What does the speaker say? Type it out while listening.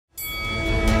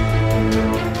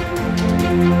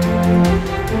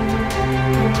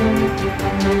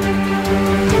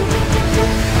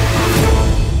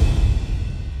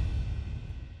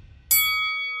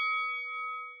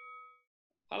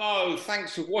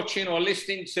thanks for watching or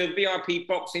listening to VIP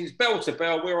Boxing's Bell to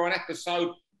Bell. We're on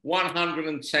episode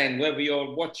 110. Whether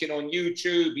you're watching on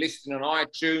YouTube, listening on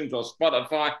iTunes or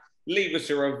Spotify, leave us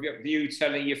a review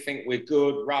telling you think we're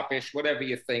good, rubbish, whatever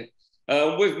you think.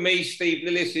 With me, Steve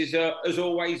Lillis is, as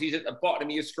always, he's at the bottom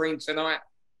of your screen tonight.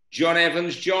 John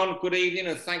Evans. John, good evening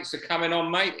and thanks for coming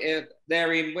on, mate.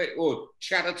 They're in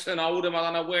Chatterton, Oldham, I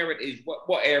don't know where it is.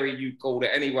 What area you called it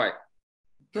anyway?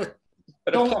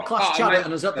 Don't class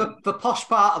Chatterton as the posh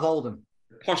part of Oldham.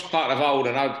 Posh part of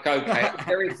Oldham, okay.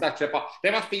 There is such a...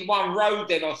 There must be one road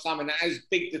then or something that has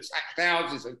big detached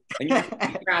houses and you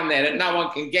can be down there that no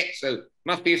one can get to.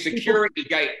 Must be a security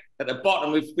gate at the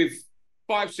bottom with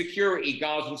 5 security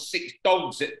guards and 6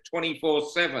 dogs at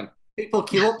 24/7. People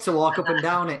queue up to walk up and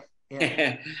down it.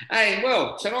 Yeah. Hey,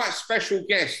 well, tonight's special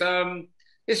guest,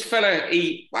 this fella,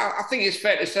 I think it's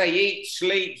fair to say he eats,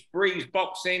 sleeps, breathes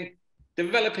boxing,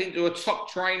 developed into a top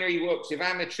trainer. He works with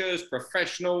amateurs,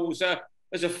 professionals,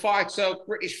 as a fighter,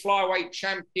 British flyweight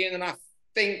champion, and I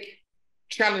think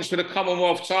challenged for the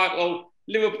Commonwealth title,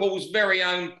 Liverpool's very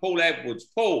own Paul Edwards.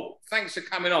 Paul, thanks for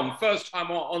coming on. First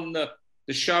time on the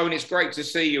show, and it's great to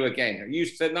see you again. I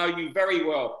used to know you very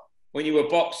well when you were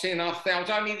boxing. I was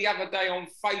only the other day on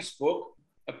Facebook,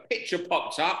 a picture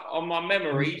popped up on my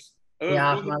memories. You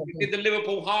did the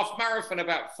Liverpool half marathon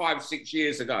about 5-6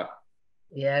 years ago.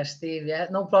 Yeah, Steve. Yeah,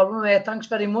 no problem, mate. Thanks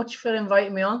very much for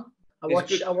inviting me on. I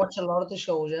watch a lot of the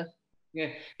shows. Yeah.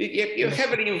 You're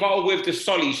heavily involved with the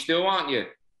Solly still, aren't you?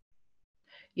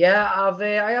 Yeah,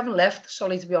 I haven't left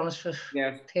Solly, to be honest, for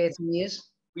 30 years.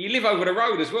 Well, you live over the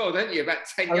road as well, don't you? About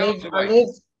 10 yards away.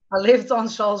 I lived on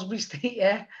Salisbury Street.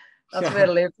 Yeah, that's where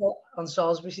I lived, on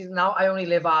Salisbury Street. Now I only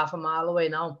live half a mile away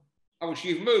now. Oh, so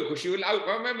you've moved. Because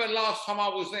I remember last time I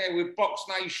was there with Box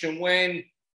Nation when.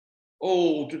 There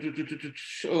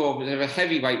was a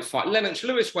heavyweight fight. Lennox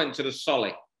Lewis went to the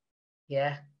Solly.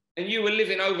 Yeah. And you were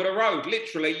living over the road.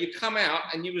 Literally, you come out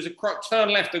and you was turn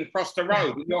left and cross the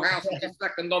road. And your house was a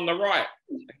second on the right.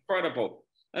 Incredible.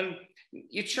 And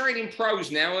you're training pros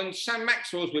now, and Sam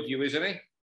Maxwell's with you, isn't he?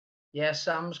 Yeah,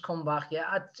 Sam's come back.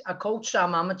 Yeah, I coached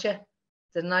Sam amateur,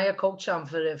 didn't I? I coached Sam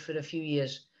for a few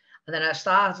years. And then I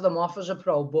started him off as a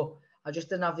pro, but I just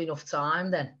didn't have enough time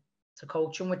then to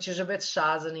coach him, which is a bit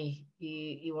sad, and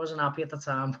he wasn't happy at the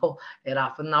time, but it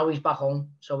happened. Now he's back home,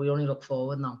 so we only look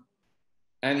forward now.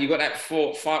 And you got that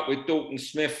fight with Dalton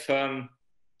Smith.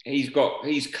 He's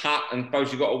cut, and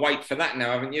suppose you've got to wait for that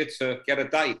now, haven't you, to get a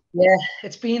date? Yeah,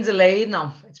 it's been delayed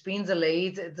now. It's been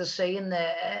delayed. They're saying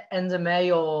the end of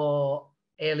May or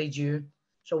early June.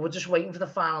 So we're just waiting for the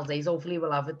final date. Hopefully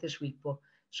we'll have it this week, but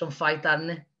some fight,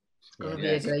 hasn't it? It's going to be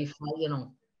a great fight, you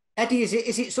know. Eddy, is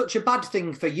it such a bad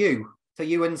thing for you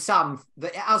and Sam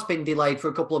that it has been delayed for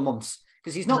a couple of months?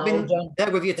 Because he's not been there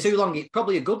with you too long. It's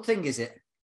probably a good thing, is it?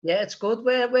 Yeah, it's good.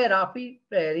 We're happy,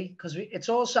 really, because it's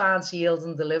all signed, sealed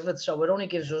and delivered. So it only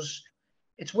gives us...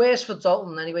 It's worse for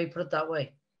Dalton anyway, put it that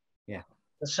way. Yeah.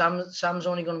 But Sam's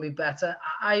only going to be better.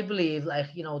 I believe,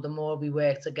 the more we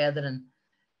work together, and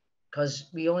because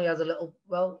we only had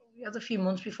we had a few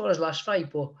months before his last fight,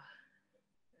 but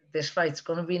this fight's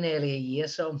going to be nearly a year,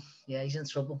 so yeah, he's in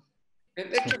trouble. Does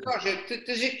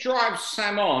it drive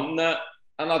Sam on that,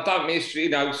 and I don't miss,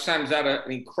 Sam's had an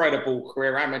incredible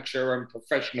career, amateur and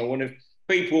professional, and if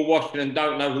people watching and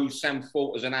don't know who Sam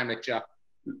fought as an amateur,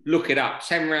 look it up.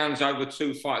 10 rounds over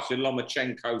 2 fights with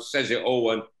Lomachenko says it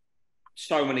all, and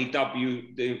so many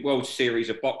the World Series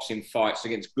of boxing fights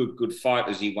against good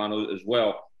fighters he won as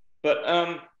well. But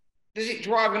does it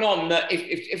drive on that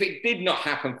if it did not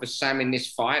happen for Sam in this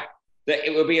fight, that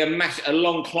it would be a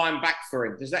long climb back for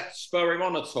him? Does that spur him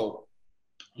on at all?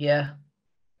 Yeah.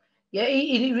 Yeah,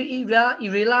 he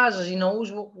realises, he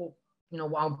knows what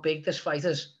how big this fight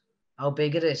is, how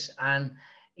big it is, and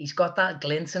he's got that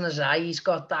glint in his eye. He's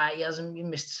got that. He hasn't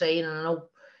missed training. I know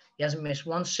he hasn't missed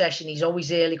one session. He's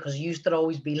always early because he used to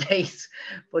always be late,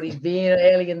 but he's been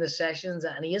early in the sessions,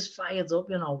 and he is fired up.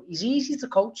 He's easy to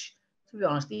coach. To be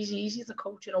honest, he's easy to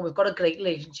coach. We've got a great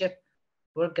relationship.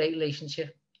 We're a great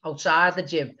relationship outside the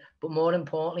gym, but more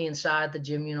importantly, inside the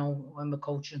gym, when we're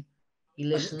coaching. He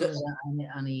listens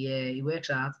and he works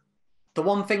hard. The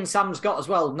one thing Sam's got as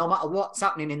well, no matter what's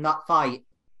happening in that fight,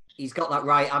 he's got that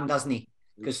right hand, hasn't he?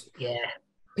 Because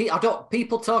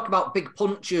people talk about big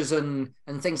punches and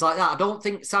things like that. I don't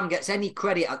think Sam gets any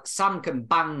credit. Sam can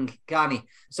bang, can he?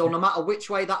 So no matter which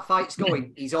way that fight's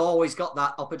going, he's always got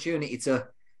that opportunity to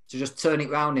just turn it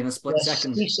round in a split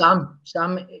second. Sam,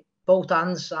 both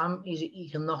hands. Sam, he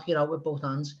can knock you out with both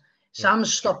hands.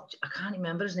 Sam's stopped. I can't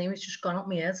remember his name. It's just gone up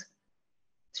my head.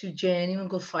 2 genuine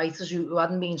good fighters who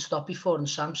hadn't been stopped before, and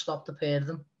Sam stopped a pair of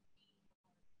them.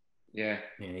 Yeah.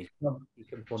 He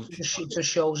can punch. It just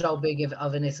shows how big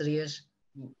of an hitter he is.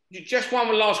 Just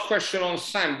one last question on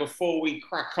Sam before we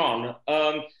crack on.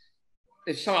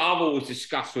 It's something I've always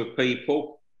discussed with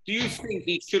people. Do you think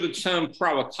he should have turned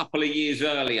pro a couple of years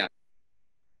earlier?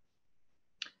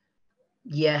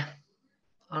 Yeah,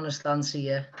 honest answer.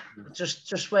 Yeah,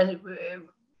 just when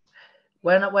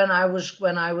I was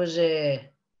let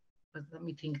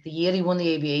me think. The year he won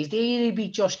the ABAs, the year he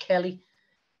beat Josh Kelly,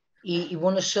 he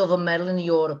won a silver medal in the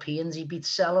Europeans. He beat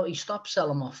He stopped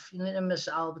Selimov. You know, Miss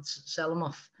Albert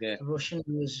Selimov, the Russian.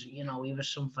 He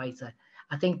was some fighter.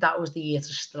 I think that was the year to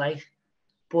strike.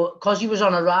 But because he was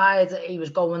on a ride, he was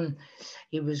going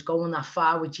that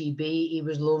far with GB. He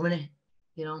was loving it,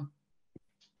 you know.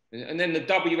 And then the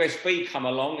WSB come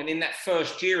along, and in that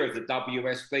first year of the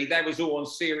WSB, they was all on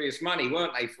serious money,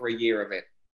 weren't they, for a year of it?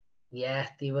 Yeah,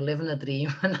 they were living a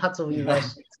dream when that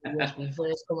WSB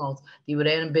first come out. They were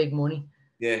earning big money.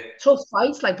 Yeah. Tough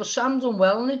fights, but Sam done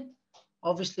well in it.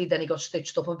 Obviously, then he got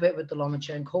stitched up a bit with the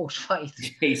Lomachenko's fight.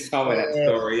 He's told me that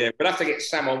story, yeah. But I have to get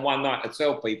Sam on one night to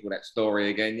tell people that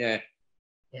story again, yeah.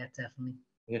 Yeah, definitely.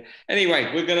 Yeah.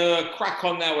 Anyway, we're going to crack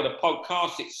on now with a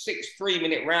podcast. It's 6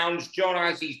 3-minute rounds. John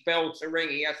has his bell to ring.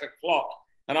 He has a clock.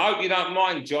 And I hope you don't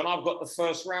mind, John. I've got the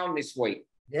first round this week.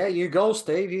 Yeah, you go,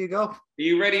 Steve. You go. Are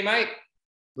you ready, mate?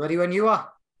 Ready when you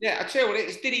are. Yeah, I tell you what,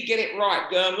 did he get it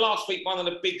right? Last week, one of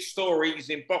the big stories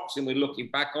in boxing we're looking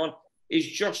back on is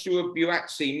Joshua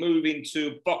Buatsi moving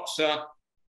to boxer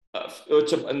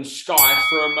and Sky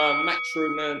from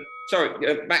Matchroom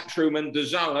and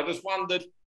DAZN. I just wondered,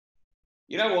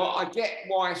 you know what? I get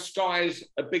why Sky's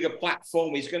a bigger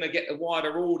platform. He's going to get a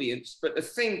wider audience. But to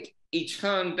think he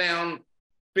turned down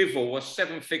Bivol, a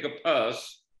 7-figure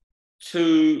purse,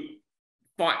 to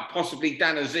fight possibly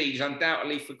Dan Aziz,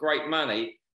 undoubtedly for great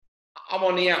money. I'm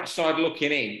on the outside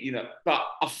looking in, you know, but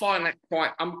I find that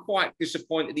I'm quite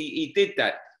disappointed he did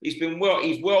that. He's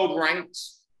world ranked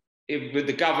with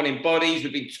the governing bodies.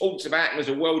 We've been talked about him as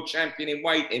a world champion in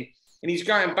weighting, and he's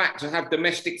going back to have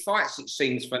domestic fights, it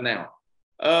seems, for now.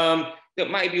 That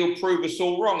maybe he'll prove us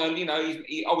all wrong. And, you know,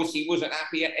 he obviously wasn't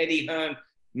happy at Eddie Hearn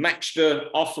matched the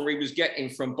offer he was getting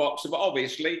from Boxer, but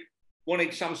obviously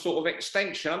wanted some sort of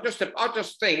extension. I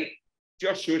just think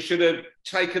Joshua should have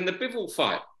taken the Bivol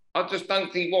fight. I just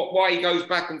don't think why he goes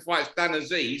back and fights Dan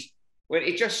Aziz when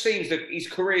it just seems that his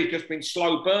career has just been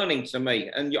slow burning to me.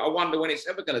 And I wonder when it's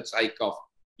ever going to take off.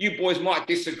 You boys might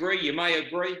disagree. You may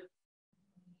agree.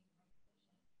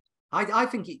 I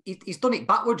think he's done it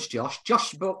backwards, Josh.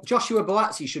 Joshua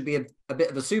Buatsi should be a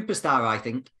bit of a superstar, I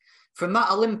think. From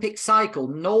that Olympic cycle,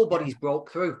 nobody's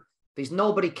broke through. There's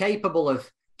nobody capable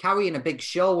of carrying a big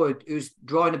show who's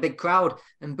drawing a big crowd.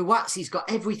 And Buatsi's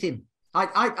got everything.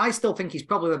 I still think he's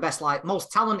probably the best,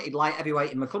 most talented light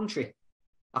heavyweight in the country.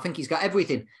 I think he's got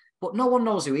everything, but no one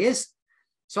knows who he is.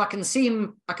 So I can see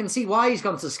why he's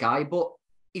gone to Sky, but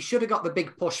he should have got the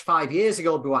big push 5 years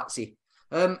ago, Buatsi.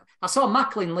 I saw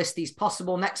Macklin list these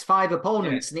possible next 5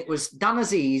 opponents, and it was Dan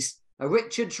Aziz, a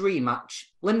Richards rematch,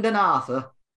 Lyndon Arthur,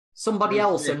 somebody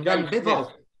else, and then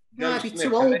Bivol. I'd be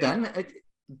too old then.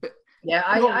 Yeah,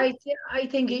 I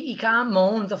think he can't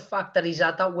moan the fact that he's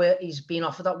been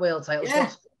offered that world title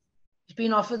shot. He's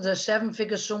been offered a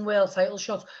 7-figure some world title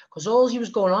shot because all he was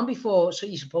going on before, so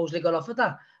he supposedly got offered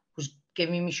that, was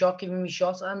giving me shot,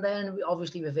 and then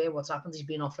obviously with what's happened, he's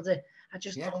been offered it. That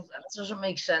doesn't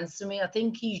make sense to me. I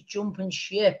think he's jumping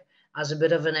ship as a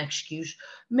bit of an excuse.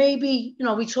 Maybe, you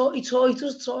know, he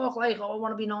does talk like, oh, I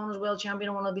want to be known as world champion,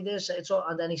 I want to be this.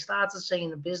 And then he started saying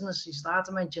the business. He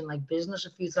started mentioning business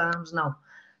a few times now.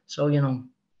 So, you know,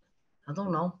 I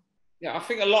don't know. Yeah, I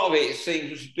think a lot of it seems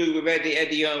was to do with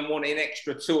Eddie Hearn wanting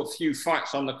extra 2 or few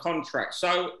fights on the contract.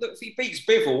 So, look, if he beats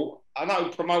Bivol, I know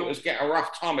promoters get a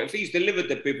rough time, but if he's delivered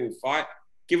the Bivol fight,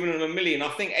 giving him $1 million, I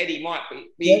think Eddie might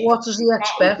be. Yeah, what does he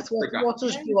expect? What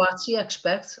does Buatsi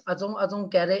expect? I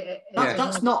don't get it.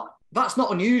 That's not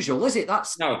unusual, is it? That's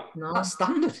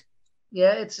standard.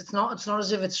 Yeah, it's not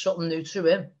as if it's something new to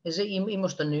him, is it? He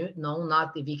must have known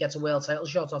that if he gets a world title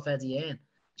shot off Eddie Hearn,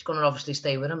 he's going to obviously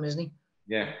stay with him, isn't he?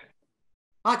 Yeah.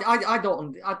 I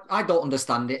don't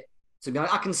understand it, to be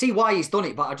honest. I can see why he's done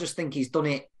it, but I just think he's done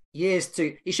it years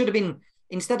too. He should have been,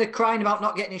 instead of crying about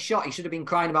not getting his shot, he should have been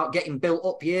crying about getting built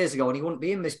up years ago, and he wouldn't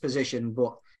be in this position.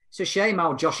 But it's a shame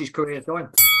how Josh's career is going.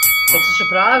 It's a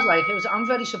surprise. I'm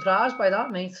very surprised by that,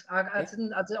 mate. I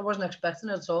wasn't expecting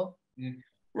it at all. Yeah.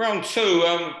 Round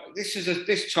 2.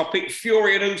 This topic,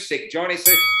 Fury and Usyk, John. It's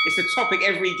a topic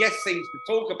every guest seems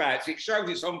to talk about. So it shows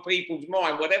it's on people's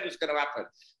mind. Whatever's going to happen.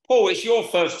 Paul, it's your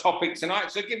first topic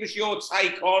tonight, so give us your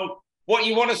take on what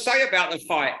you want to say about the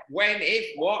fight. When,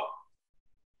 if, what?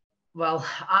 Well,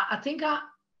 I think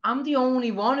I'm the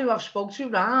only one who I've spoke to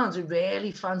rounds who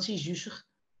really fancies Usyk.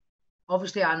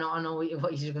 Obviously, I know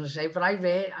what he's going to say, but I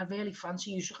really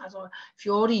fancy Usyk. I thought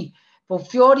Fury, but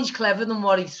Fury's clever than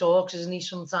what he talks, isn't he?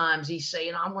 Sometimes he's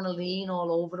saying, I'm going to lean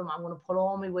all over him, I'm going to put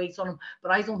all my weight on him,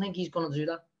 but I don't think he's going to do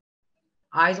that.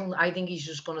 I think he's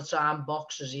just going to try and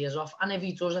box his ears off. And if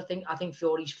he does, I think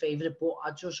Fury's favourite, but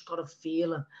I just got a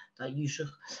feeling that Usyk,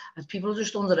 as people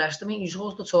just underestimate, Usyk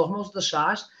also talking about the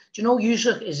size. Do you know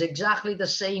Usyk is exactly the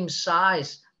same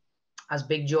size as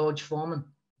Big George Foreman?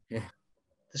 Yeah.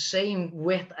 The same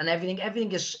width and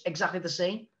everything is exactly the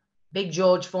same. Big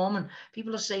George Foreman.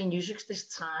 People are saying Usyk's this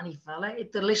tiny fella.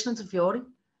 They're listening to Fury.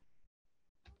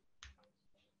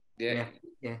 Yeah.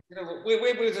 You know, we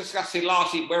were discussing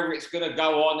last week whether it's going to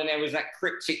go on, and there was that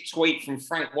cryptic tweet from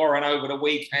Frank Warren over the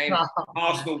weekend.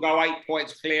 Arsenal go 8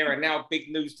 points clear, and now big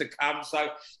news to come. So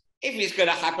if it's going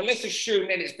to happen, let's assume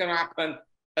then it's going to happen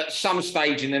at some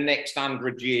stage in the next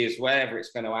 100 years, wherever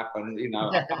it's going to happen. You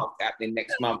know, happening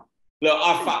next month. Look,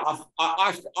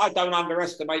 I don't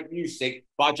underestimate Usyk,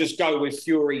 but I just go with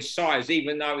Fury's size,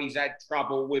 even though he's had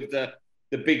trouble with the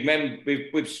big men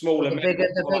with smaller men.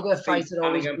 The bigger fighter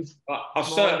always. I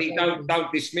certainly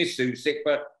don't dismiss Usyk,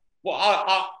 but what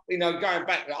I going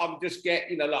back, I'm just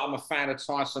getting, like I'm a fan of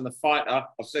Tyson the fighter.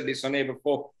 I've said this on here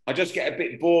before. I just get a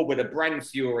bit bored with the brand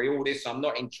Fury, all this. I'm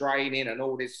not in training and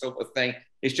all this sort of thing.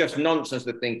 It's just nonsense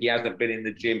to think he hasn't been in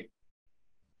the gym.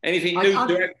 Anything new,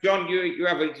 John? You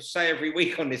have to say every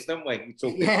week on this, don't we?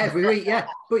 Yeah, every week, yeah.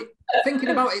 But thinking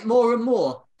about it more and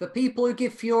more, the people who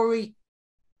give Fury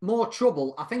more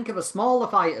trouble, I think of the smaller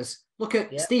fighters. Look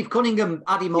at Steve Cunningham,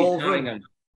 had him over.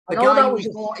 The guy who was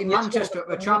fought in Manchester at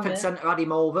the Trafford Centre had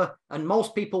him over, and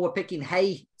most people were picking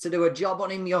Hay to do a job on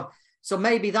him. So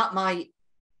maybe that might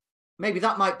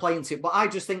play into it. But I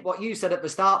just think what you said at the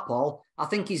start, Paul, I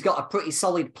think he's got a pretty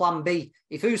solid plan B.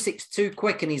 If Usyk's too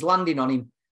quick and he's landing on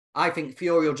him, I think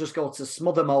Fury will just go to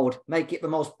smother mode, make it the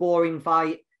most boring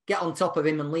fight, get on top of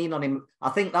him and lean on him. I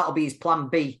think that'll be his plan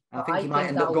B. I think he might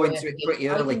end up going to it pretty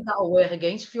early. I think that'll work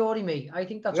against Fury, mate. I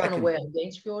think that's going to work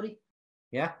against Fury.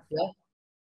 Yeah? Yeah.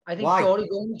 I think Fury,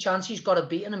 the only chance he's got of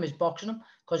beating him is boxing him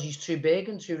because he's too big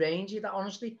and too rangy. That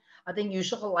honestly, I think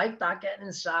Usyk will like that, getting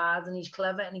inside, and he's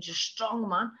clever and he's a strong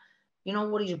man. You know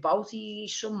what he's about?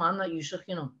 He's some man, that Usyk,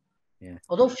 Yeah.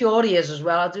 Although Fury is as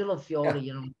well. I do love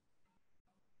Fury,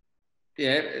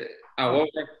 Yeah. Well,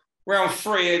 round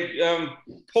 3,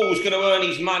 Paul's going to earn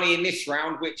his money in this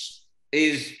round, which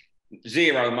is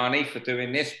zero money for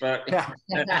doing this. But,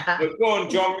 but go on,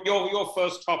 John, your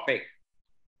first topic.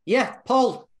 Yeah,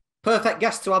 Paul, perfect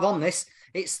guest to have on this.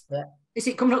 Is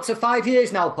it coming up to 5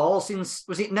 years now, Paul, since,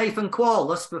 was it Nathan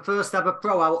Quallis, the first ever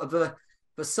pro out of the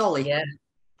Solly? Yeah,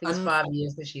 I think it's 5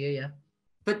 years this year, yeah.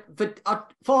 But I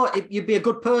thought you'd be a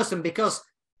good person because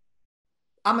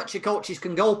amateur coaches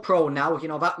can go pro now.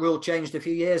 That rule changed a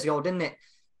few years ago, didn't it?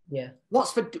 Yeah.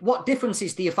 What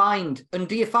differences do you find? And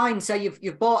do you find, say,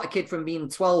 you've bought a kid from being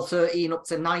 12, 13 up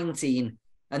to 19,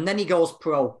 and then he goes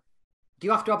pro? Do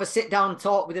you have to have a sit-down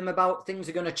talk with him about things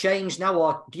are going to change now,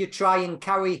 or do you try and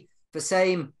carry the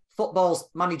same football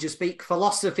manager speak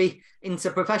philosophy into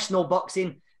professional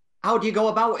boxing? How do you go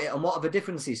about it, and what are the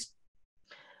differences?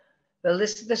 Well,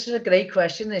 this is a great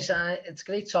question. It's a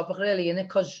great topic, really, isn't it?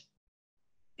 Because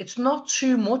it's not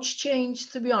too much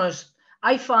change, to be honest.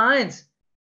 I find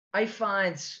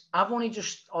I've only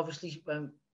just, obviously,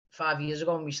 5 years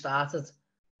ago when we started,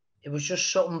 it was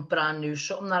just something brand new,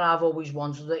 something that I've always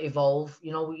wanted to evolve.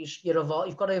 You've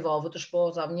got to evolve with the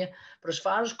sport, haven't you? But as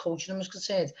far as coaching them is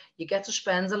concerned, you get to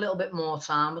spend a little bit more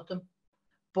time with them.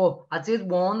 But I did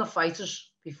warn the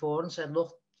fighters before and said,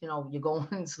 look, you're going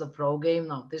into the pro game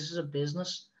now. This is a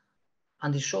business.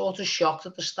 And they're sort of shocked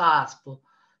at the start, but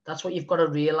that's what you've got to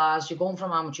realise. You're going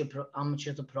from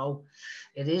amateur to pro.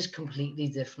 It is completely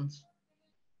different.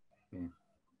 Yeah.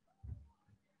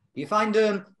 Do you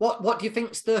find what do you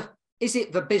think's is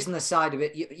it the business side of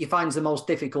it you find the most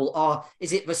difficult, or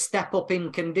is it the step up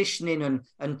in conditioning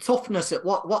and toughness?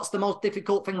 What's the most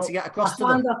difficult thing to get across to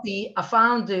them? I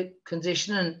found the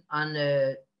conditioning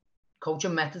and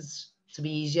coaching methods to be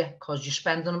easier because you're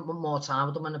spending more time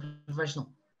with them in a professional.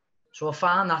 So I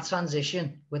found that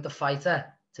transition with the fighter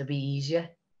to be easier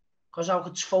because I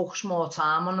could focus more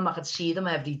time on them. I could see them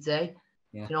every day.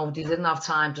 Yeah. They didn't have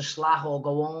time to slack or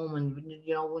go home, and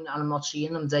I'm not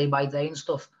seeing them day by day and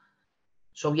stuff.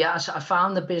 So yeah, I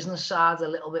found the business side a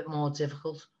little bit more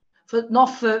difficult. Not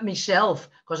for myself,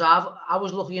 because I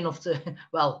was lucky enough to.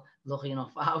 Well, lucky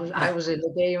enough. I was in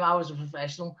the game. I was a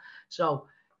professional. So,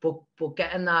 but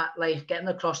getting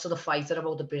across to the fighter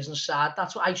about the business side,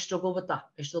 that's what I struggle with. I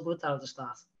struggled with that at the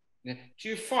start. Yeah. Do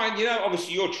you find,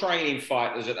 obviously you're training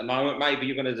fighters at the moment, maybe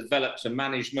you're going to develop some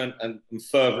management and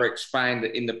further expand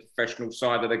in the professional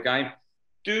side of the game.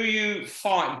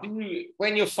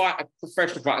 When you fight a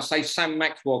professional fighter, say Sam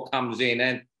Maxwell comes in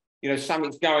and,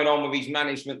 something's going on with his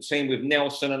management team with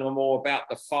Nelson and more about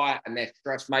the fight and they're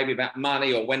stressed maybe about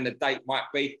money or when the date might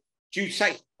be. Do you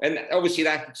take, and obviously they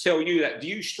have to tell you that, do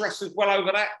you stress as well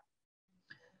over that?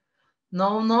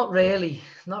 No, not really.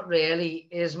 Not really.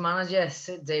 His manager,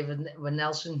 David, when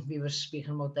Nelson, we were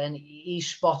speaking about then, he's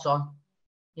spot on.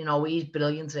 He's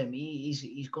brilliant.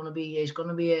 He's gonna be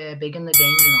big in the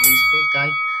game. He's a good guy.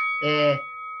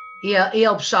 He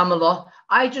helps Sam a lot.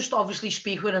 I just obviously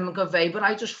speak with him and convey, but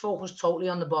I just focus totally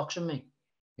on the boxing, me.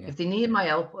 Yeah. If they need my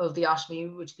help, or if they ask me,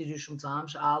 which they do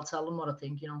sometimes, I'll tell them what I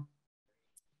think. Yeah.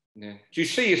 Do you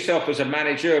see yourself as a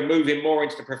manager moving more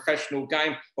into the professional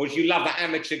game, or do you love the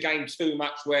amateur game too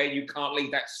much where you can't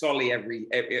leave that solly every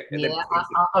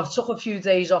I've took a few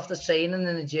days off the training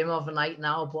in the gym overnight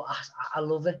now, but I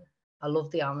love it. I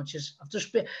love the amateurs.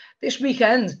 This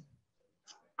weekend,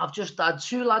 I've just had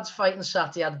 2 lads fighting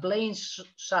Saturday. I had Blaine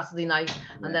Saturday night,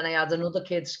 and then I had another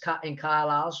kid in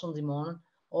Carlisle Sunday morning,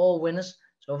 all winners.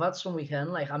 So I've had some weekend,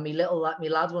 and my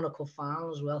lad won a cup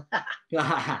final as well.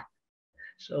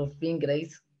 So it's been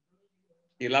great.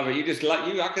 You love it. You just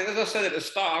like as I said at the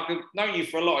start, I've known you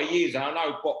for a lot of years, and I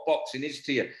know what boxing is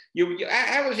to you.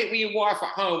 How is it with your wife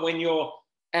at home when you're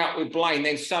out with Blaine,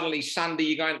 then suddenly Sunday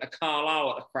you're going to Carlisle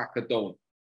at the crack of dawn?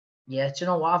 Yeah, do you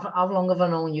know what? How long have I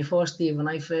known you for, Steve? When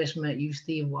I first met you,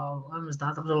 Steve, wow, when was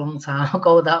that? That was a long time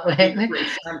ago, that way.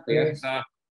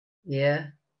 Yeah.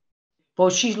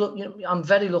 But I'm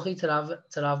very lucky to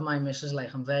have my missus.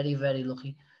 I'm very, very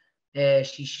lucky.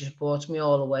 She supports me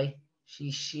all the way.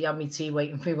 She had me tea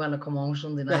waiting for me when I come home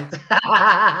Sunday night.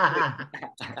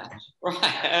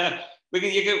 Right.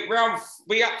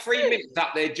 We got 3 minutes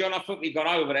up there, John. I think we got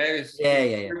over there.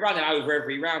 Yeah. We're running over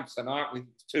every round tonight. We're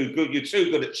too good. You're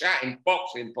too good at chatting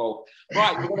boxing, Paul.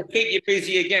 Right, we're going to keep you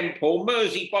busy again, Paul.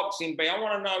 Mersey Boxing B. I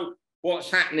want to know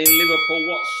what's happening in Liverpool,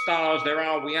 what stars there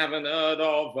are we haven't heard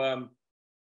of.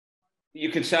 You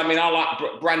can say, I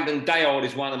like Brandon Dayold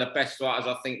is one of the best fighters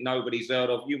I think nobody's heard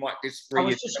of. You might disagree. I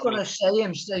was just going to say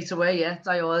him straight away, yeah.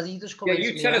 Dayold, he just come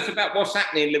you tell us about what's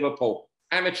happening in Liverpool.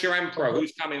 Amateur and pro,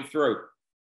 who's coming through?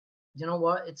 You know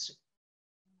what?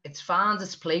 It's found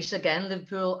its place again,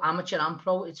 Liverpool, amateur and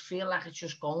pro. It feels like it's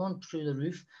just going through the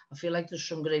roof. I feel like there's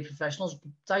some great professionals.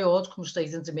 Dayoud comes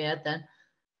straight into my head then.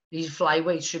 He's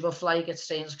flyweight, super fly, gets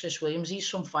trained as Chris Williams. He's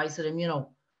some fighter, him,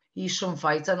 He's some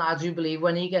fighter, and I do believe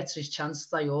when he gets his chance,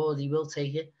 Dayoud, he will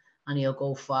take it and he'll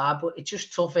go far. But it's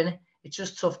just tough, innit? It's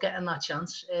just tough getting that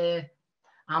chance.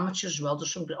 Amateurs as well.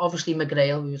 There's some, obviously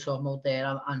McGrail, we were talking about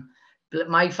there, and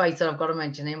my fighter, I've got to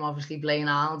mention him, obviously Blaine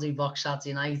Arnold, he boxed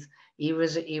Saturday night. He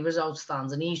was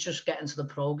outstanding. He's just getting to the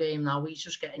pro game now. He's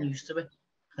just getting used to it.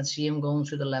 I can see him going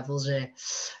through the levels.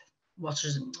 What's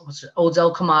his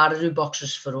Odell Kamara, who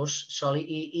boxes for us. Sorry,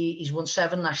 he's won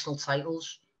 7 national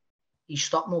titles. He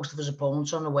stopped most of his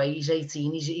opponents on the way. He's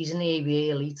 18. He's in the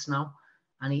ABA elites now,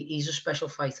 and he's a special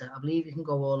fighter. I believe he can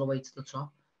go all the way to the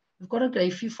top. We've got a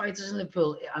great few fighters in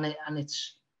Liverpool, and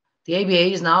it's the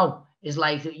ABAs now is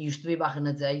like it used to be back in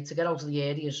the day. To get out of the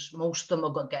areas, most of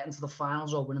them are getting to the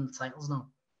finals or winning the titles now.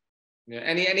 Yeah.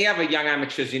 Any other young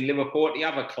amateurs in Liverpool? The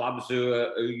other clubs who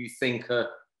you think are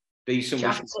decent?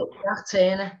 Jack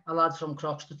Turner, a lad from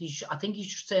Croxteth. I think he's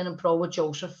just turning pro with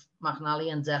Joseph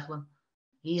McNally and Declan.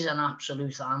 He's an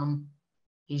absolute animal.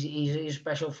 He's a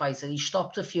special fighter. He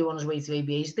stopped a few on his way to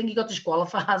ABAs. I think he got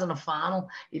disqualified in a final.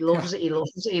 He loves it. He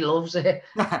loves it.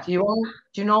 Do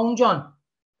you know him, John?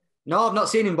 No, I've not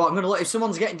seen him, but I'm going to look. If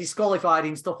someone's getting disqualified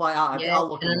and stuff like that, I'll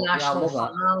look in him a up. national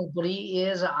final. But he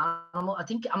is an animal.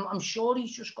 I'm sure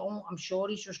he's just going. I'm sure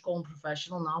he's just going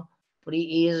professional now. But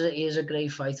he is a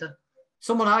great fighter.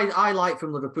 Someone I like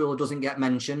from Liverpool who doesn't get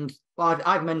mentioned. Well,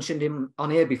 I've mentioned him on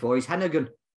here before. He's Hennigan.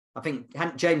 I think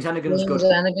James Hennigan's good.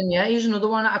 Hennigan, yeah, he's another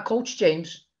one. I coach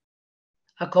James.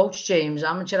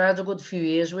 Amateur, I had a good few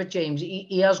years with James.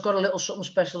 He has got a little something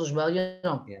special as well,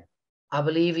 Yeah. I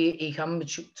believe he can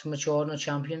mature and a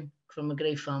champion from a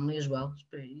great family as well.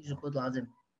 He's a good lad.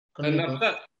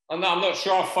 I'm not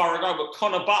sure how far ago, but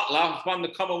Conor Butler won the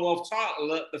Commonwealth title.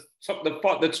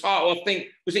 The title, I think,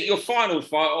 was it your final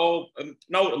fight or an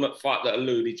ultimate fight that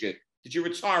eluded you? Did you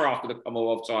retire after the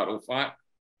Commonwealth title fight?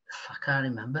 I can't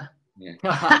remember. Yeah.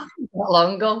 Not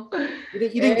long ago. You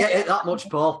didn't get it that much,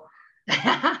 Paul.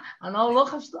 I know.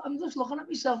 Look, I'm just looking at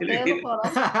myself there.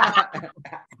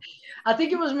 I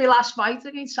think it was my last fight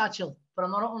against Satchel, but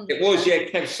I'm not 100%. It was, yeah,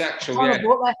 Kev Satchel.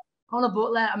 Conor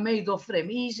Butler, I made up for him.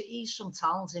 He's some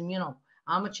talent,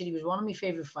 Amateur, he was one of my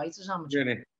favourite fighters, amateur.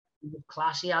 Really? He was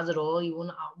classy, had it all. He won.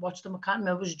 I watched him, I can't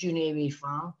remember, it was a junior ABA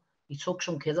final. He took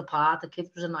some kid apart. The kid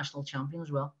was a national champion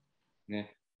as well. Yeah.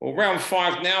 Well, round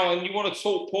 5 now, and you want to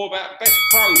talk, Paul, about best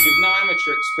pros with no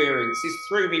amateur experience. This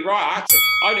threw me right.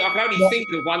 I can only think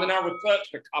of one, and I referred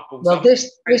to a couple. Well,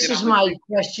 this is my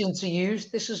question to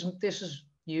use. This is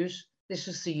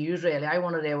to use, really. I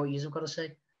want to hear what you've got to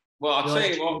say. Well, I'll tell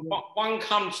you what, one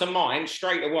come to mind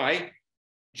straight away,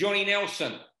 Johnny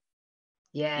Nelson.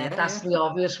 Yeah, that's the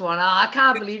obvious one. I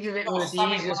can't believe you've written with the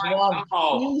easiest one.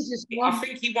 I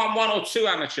think he won 1 or 2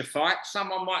 amateur fights.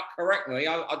 Someone might correct me.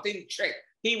 I didn't check.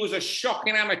 He was a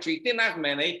shocking amateur. He didn't have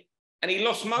many, and he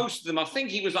lost most of them. I think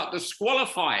he was like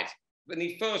disqualified in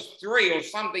the first 3 or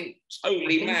something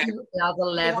totally mad.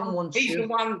 He's the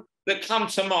one that come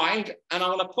to mind, and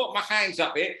I'm going to put my hands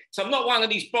up here. So I'm not one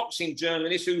of these boxing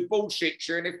journalists who bullshits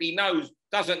you, and if he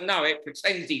doesn't know it,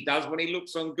 pretends he does when he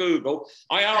looks on Google.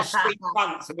 I asked Steve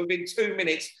Bunce, and within 2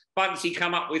 minutes, Buncey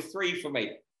come up with 3 for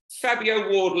me. Fabio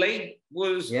Wardley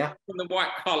was from the white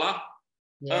collar.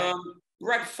 Yeah.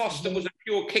 Brad Foster was a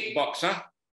pure kickboxer.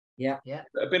 Yeah. That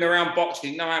had been around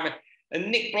boxing, no amateur.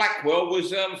 And Nick Blackwell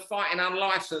was fighting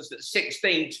unlicensed at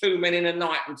 16, 2 men in a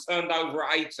night, and turned over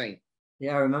at 18.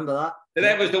 Yeah, I remember that. So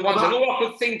that was the ones. And all I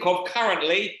could think of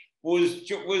currently was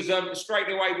straight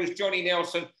away was Johnny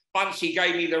Nelson. Buncey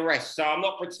gave me the rest, so I'm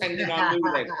not pretending I knew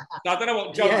them. So I don't know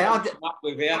what John's come up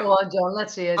with here. Go on, John.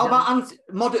 Let's see it. How about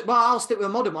modern? Well, I'll stick with a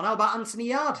modern one. How about Anthony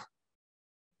Yard?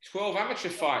 12 amateur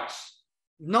fights.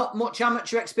 Not much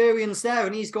amateur experience there,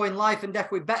 and he's going life and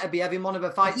death with Betterby having one of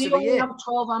the fights of the year. You have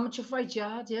 12 amateur fights,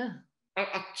 Yard, yeah.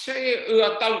 I'll tell you who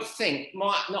I don't think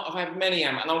might not have had many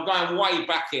amateur, and I'm going way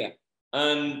back here.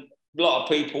 And a lot of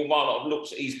people might not have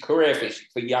looked at his career if it's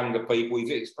for younger people.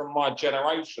 It's from my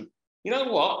generation. You know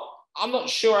what? I'm not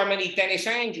sure how many Dennis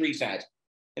Andrews had.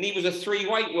 And he was a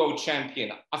 3-weight world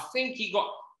champion. I think he got...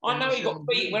 I know he got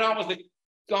beat when I was a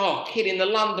kid in the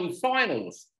London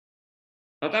finals.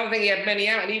 I don't think he had many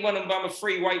out, and he won and become a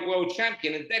 3-weight world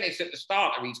champion. And Dennis, at the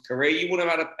start of his career, you wouldn't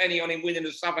have had a penny on him winning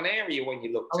the Southern area when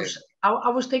you looked at it. I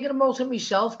was thinking about it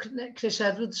myself, Chris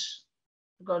Edwards.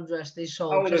 God rest his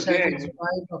soul. Chris Edwards,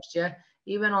 yeah.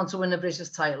 He went on to win the British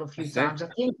title a few times.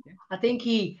 I think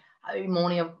he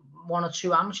only have 1 or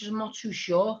 2 amateurs. I'm not too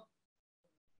sure.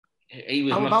 He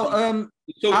was. How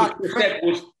about Chris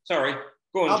Edwards? Sorry.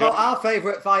 Go on, how John. about our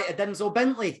favourite fighter, Denzel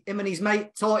Bentley? Him and his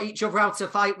mate taught each other how to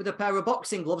fight with a pair of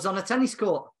boxing gloves on a tennis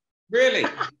court. Really?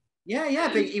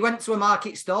 Yeah. He went to a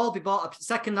market stall. He bought a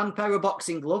second-hand pair of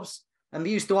boxing gloves, and we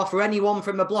used to offer anyone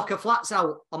from a block of flats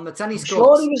out on the tennis courts.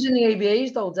 Sure, he was in the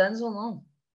ABAs though, Denzel. No.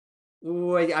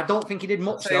 Ooh, I don't think he did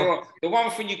much. What, the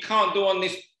one thing you can't do on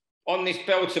this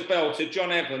bell to bell to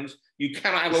John Evans, you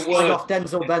cannot have a word off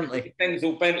Denzel Bentley.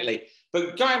 Denzel Bentley.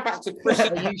 But going back to Chris,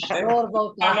 are you sure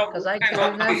about that? Because I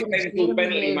can't remember Denzel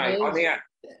Bentley, mate. On here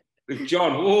with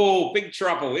John. Oh, big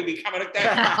trouble. He'll be coming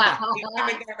down. He's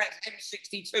coming down that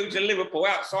M62 to Liverpool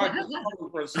outside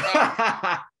for a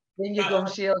start. Then you go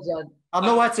shield, John. I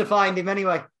know where to find him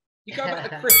anyway. You go back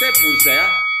to Chris Edwards there.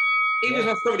 He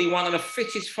was probably one of the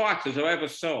fittest fighters I ever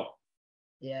saw.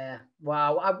 Yeah.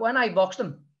 Wow. When I boxed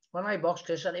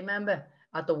Chris, I remember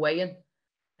at the weigh-in.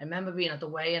 I remember being at the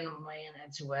weigh-in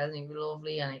head to head, and he was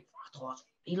lovely. And I thought,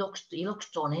 he looks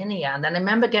done in here. And then I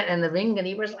remember getting in the ring, and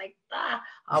he was like that.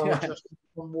 I was just,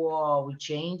 whoa, we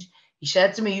changed. He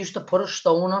said to me, he used to put a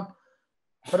stone on,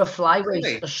 put a flyweight,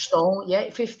 really? A stone,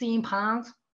 15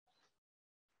 pounds.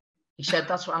 He said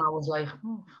that's what, and I was like,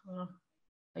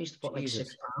 I used to put like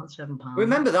 6 pounds, 7 pounds.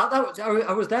 Remember that?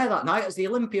 I was there that night. It was the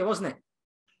Olympia, wasn't it?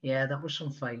 Yeah, that was some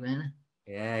fight, wasn't it?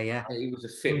 Yeah. He was a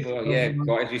fit boy. Yeah,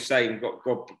 God, as you say,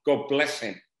 God bless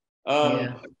him.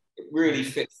 Really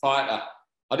fit fighter.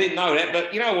 I didn't know that,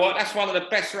 but you know what? That's one of the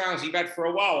best rounds you've had for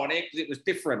a while on it because it was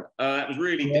different. It was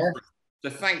really different.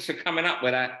 So thanks for coming up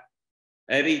with that,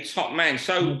 Eddie. Top man.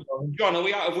 So, John,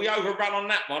 have we overrun on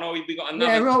that one, or have we got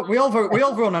another? Yeah, we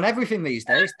overrun on everything these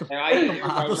days.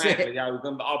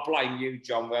 I'll blame you,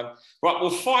 John. Right, well,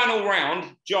 final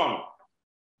round, John.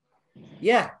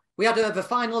 Yeah. We had the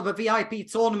final of a VIP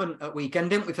tournament at weekend,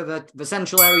 didn't we, for the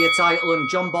Central Area title, and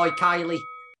John Boy Kiley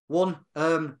won.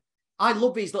 I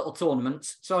love these little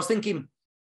tournaments. So I was thinking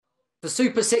the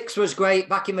Super 6 was great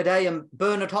back in the day, and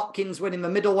Bernard Hopkins winning the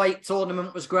middleweight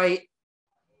tournament was great.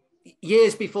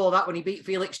 Years before that, when he beat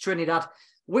Felix Trinidad.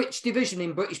 Which division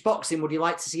in British boxing would you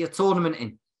like to see a tournament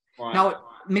in? Right. Now,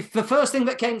 the first thing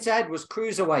that came to head was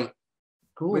cruiserweight.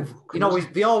 Cool.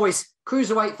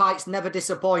 Cruiserweight fights never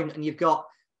disappoint, and you've got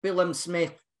Billum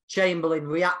Smith, Chamberlain,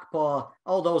 Riakporhe,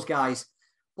 all those guys.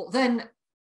 But then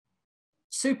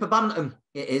Super Bantam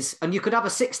it is, and you could have a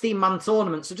 16-man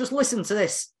tournament. So just listen to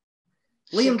this.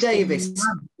 Liam Davis,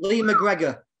 Lee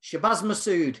McGregor, Shabazz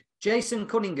Massoud, Jason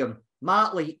Cunningham,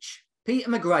 Mark Leach, Peter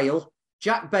McGrail,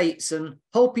 Jack Bateson,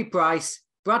 Hopi Price,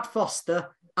 Brad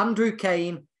Foster, Andrew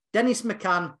Kane, Dennis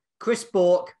McCann, Chris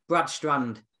Bourke, Brad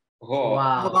Strand. Oh,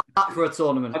 wow. How about that for a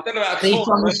tournament? I don't know about Three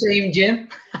from the same gym.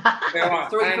 Yeah, right.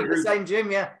 Three from the same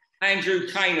gym, yeah. Andrew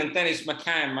Kane and Dennis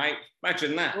McCann, mate.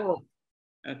 Imagine that. Oh.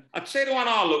 I'd say the one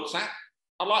I looked at.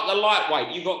 I like the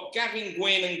lightweight. You've got Gavin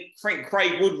Gwynn and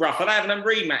Craig Woodruff. They're having a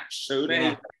rematch soon.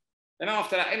 Yeah. Then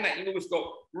after that, in that, you've always got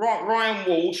Ryan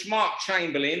Walsh, Mark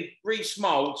Chamberlain, Reece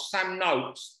Moulds, Sam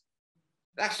Noakes.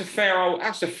 That's a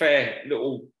fair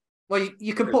little. Well,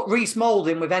 you can put Reece Mould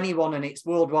in with anyone, and it's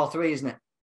World War III, isn't it?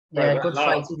 Yeah, good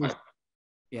fight.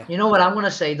 Yeah. You know what I'm going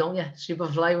to say, don't you? Super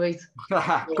flyweight.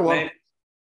 Go on.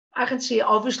 I can see,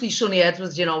 obviously, Sonny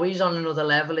Edwards, you know, he's on another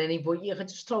level, isn't he? But you could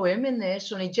just throw him in there.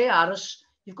 Sonny J. Harris,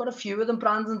 you've got a few of them.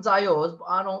 Brandon Diode,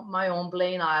 my own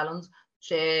Blaine Ireland,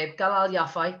 Galal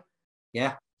Yafai.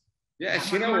 Yeah. Yes,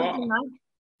 you know what?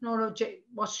 No,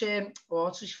 what's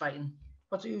he fighting?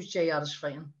 Who's J. Harris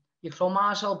fighting? You throw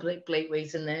Marcel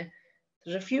Blakewaite in there.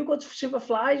 There's a few good super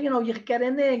flies, you know, you could get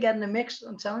in there and get in the mix,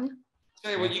 I'm telling you.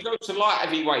 So when you go to light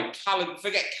heavyweight,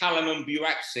 forget Callan and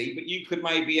Buatsi, but you could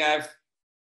maybe have.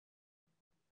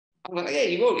 Well, yeah,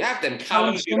 you will have them.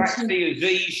 Callan, Buatsi,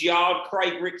 Aziz, Yard,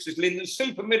 Craig Richards, Linden,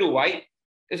 super middleweight.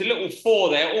 There's a little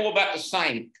four there, all about the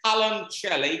same. Callan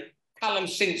Shelley, Callum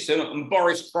Simpson, and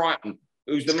Boris Crichton,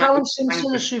 who's the Callum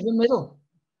Simpson, a super middle.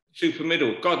 Super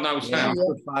middle, God knows how.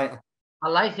 Good fighter. I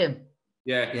like him.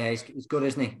 Yeah, yeah, he's good,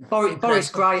 isn't he? Boris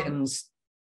Crichton's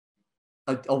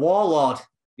a warlord.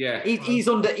 Yeah, he's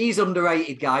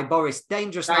underrated guy. Boris,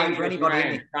 dangerous name for anybody. Man.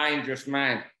 Isn't he? Dangerous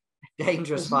man.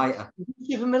 Dangerous fighter.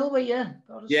 Super middleweight, yeah.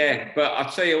 Yeah, but I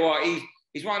tell you what,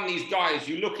 he's one of these guys.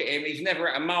 You look at him, he's never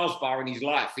at a Mars bar in his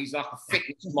life. He's like a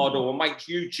fitness model or makes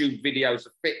YouTube videos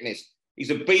of fitness. He's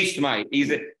a beast, mate.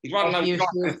 He's one of those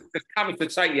guys that's coming to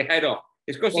take your head off.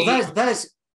 It's because there's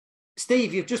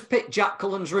Steve. You've just picked Jack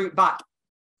Cullen's route back.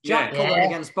 Jack Cullen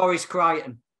against Boris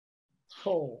Crichton.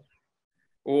 Oh,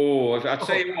 I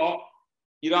tell you what,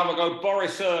 you'd either go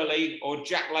Boris early or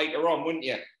Jack later on, wouldn't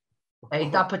you? Hey,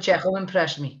 that Pacheco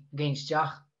impressed me against Jack.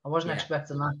 I wasn't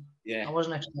expecting that. Yeah, I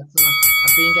wasn't expecting that.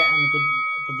 I've been getting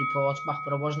good reports back,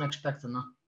 but I wasn't expecting that.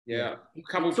 Yeah, it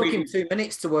took him 2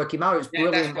 minutes to work him out. It was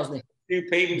brilliant, wasn't it? Few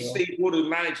people, Steve Wood, who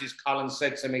manages Cullen,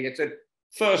 said to me, "It's a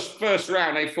first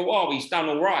round. They thought, oh, he's done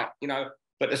all right, you know."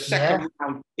 But the second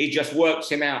round, he just works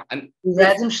him out. And he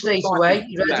read him straight away.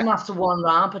 He read him after one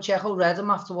round. Pacheco read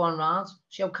him after one round.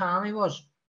 See how calm he was.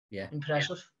 Yeah,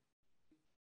 impressive.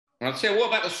 And I'll tell you, what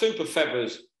about the super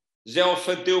feathers?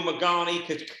 Zelfa, Dilmagani,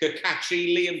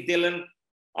 Kakachi, Liam Dillon,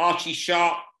 Archie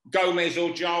Sharp, Gomez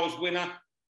or Giles winner,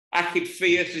 Akid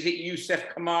Fierce, is it Youssef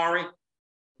Kamari?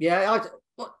 Yeah,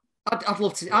 I'd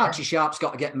love to. Archie Sharp's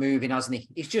got to get moving, hasn't he?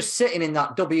 He's just sitting in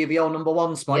that WBO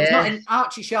 #1 spot. Yeah.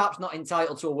 Archie Sharp's not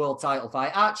entitled to a world title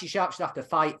fight. Archie Sharp should have to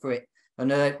fight for it.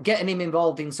 And getting him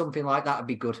involved in something like that would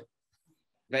be good.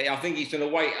 But I think he's going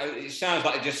to wait. It sounds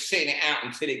like they're just sitting it out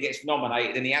until it gets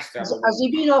nominated and he has to have Has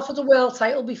he been offered a world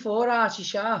title before, Archie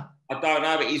Sharp? I don't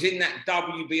know, but he's in that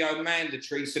WBO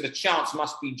mandatory, so the chance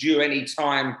must be due any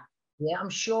time. Yeah, I'm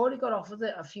sure he got offered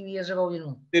it a few years ago, you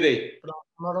know. Did he? But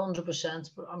I'm not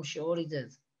 100%, but I'm sure he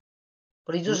did.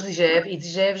 But he does deserve. He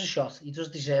deserves a shot. He does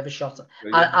deserve a shot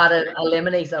at an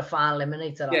eliminator, a final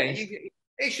eliminator. Yeah,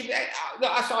 he should be.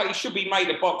 That's why he should be made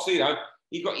a boxer. You know,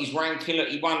 he got his ranking. Look,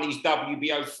 he won these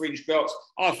WBO fringe belts.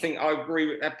 I think I agree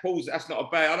with that. Paul's. That's not a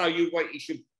bad. I know you. He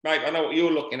should. Mate, I know what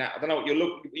you're looking at. I don't know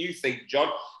what you think,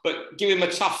 John. But give him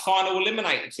a tough final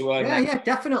eliminator to earn. Yeah,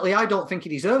 definitely. I don't think he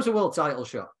deserves a world title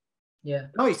shot. Yeah.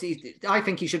 No, I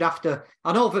think he should have to.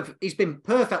 I know that he's been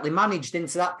perfectly managed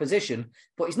into that position,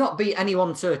 but he's not beat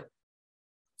anyone to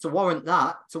warrant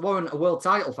that, to warrant a world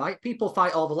title fight. People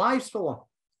fight all their lives for one.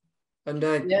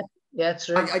 And yeah,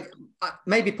 true. I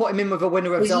maybe put him in with a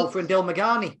winner of Zelfa and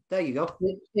Dilmagani. There you go.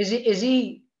 Is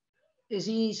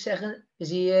he second?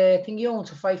 Is he think he owns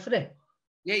to fight for it?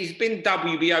 Yeah, he's been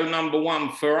WBO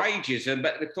 #1 for ages,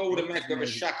 but they called him as a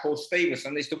Shaq or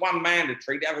Stevenson. It's the one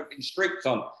mandatory they haven't been strict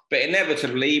on, but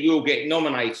inevitably he will get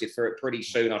nominated for it pretty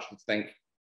soon, I should think.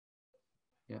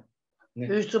 Yeah.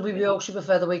 Who's WBO super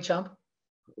featherweight champ?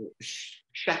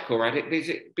 Shaq or had it? Is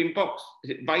it been boxed?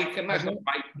 Is it Bacon? That's not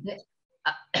Bacon.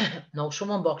 No,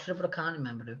 someone boxed it, but I can't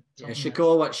remember who. Yeah,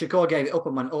 Shakur gave it up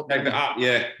and went up. Gave it up,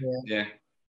 yeah.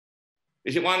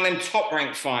 Is it one of them top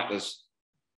ranked fighters?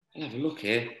 I'll have a look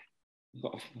here.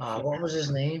 What was his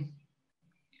name?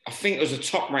 I think it was a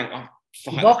top rank.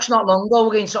 He boxed not long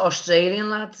ago against an Australian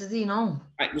lad, did he? No.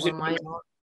 Was it?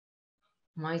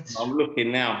 I'm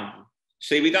looking now.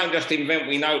 See, we don't just invent,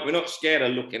 we know. We're not scared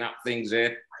of looking up things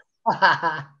here.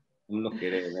 I'm looking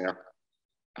here now.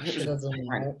 Should have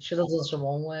done some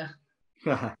homework.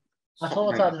 I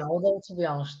thought I'd know though, to be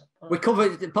honest. We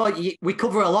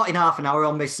cover a lot in half an hour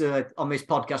on this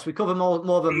podcast. We cover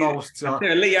more than most. So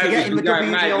getting the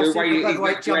WBO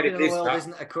featherweight champion of the world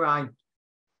isn't a crime.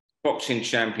 Boxing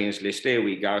champions list. Here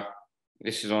we go.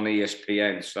 This is on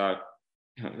ESPN. So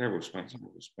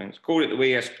call it the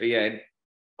ESPN.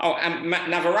 Oh, and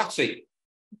Navarrete.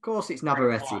 Of course, it's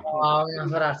Navarrete. Oh,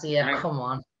 Navarrete. Yeah, come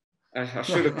on. I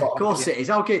should have got. Of course, it is.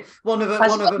 Okay, one of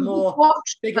the more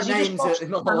bigger names.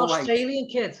 An Australian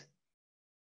kid.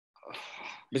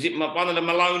 Was it one of the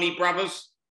Maloney brothers?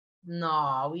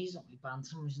 No, he's only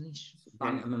bantam, isn't he?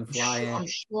 Bantam and flyer. I'm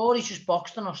sure he's just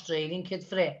boxed an Australian kid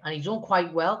for it, and he's done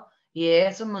quite well. He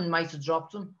hurt him and might have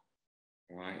dropped him.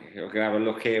 Right, we're gonna have a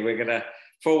look here.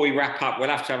 Before we wrap up, we'll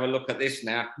have to have a look at this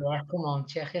now. Yeah, come on,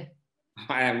 check it.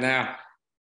 I am now.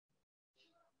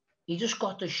 He just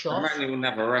got the shot. Emmanuel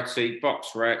Navarrete,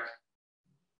 box rec.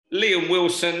 Liam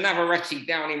Wilson, Navarrete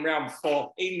down in round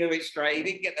 4. He knew it straight. He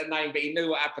didn't get the name, but he knew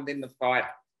what happened in the fight.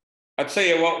 I tell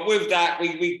you what, with that,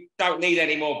 we don't need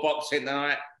any more boxing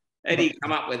tonight. Eddy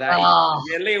come up with that. Oh.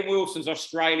 Yeah, Liam Wilson's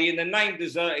Australian. The name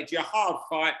deserted you. Hard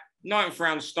fight. 9th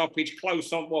round stoppage.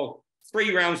 Close on,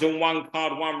 3 rounds on one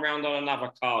card, 1 round on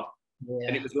another card. Yeah.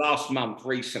 And it was last month,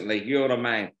 recently. You're the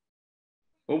man.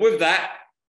 Well, with that,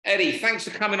 Eddy, thanks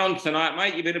for coming on tonight,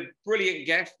 mate. You've been a brilliant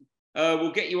guest.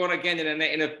 We'll get you on again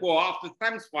after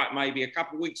Sam's fight, maybe a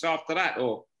couple of weeks after that,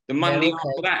 or the Monday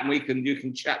after that, and you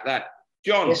can chat that.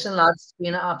 John. Listen, lads, it's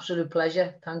been an absolute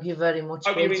pleasure. Thank you very much.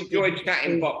 Hope you enjoyed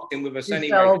chatting boxing with us anyway.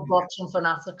 Fellow boxing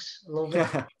fanatics. Love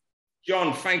it.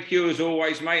 John, thank you as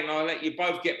always, mate. And I'll let you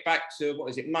both get back to,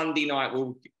 Monday night.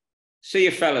 We'll see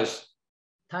you, fellas.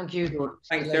 Thank you.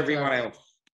 Thanks to everyone else.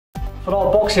 For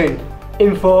all boxing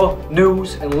info,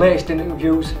 news, and latest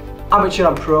interviews, amateur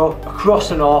and pro, across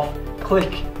the north,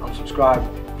 click and subscribe.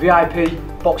 VIP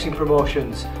Boxing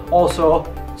Promotions. Also,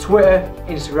 Twitter,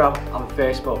 Instagram, and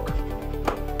Facebook.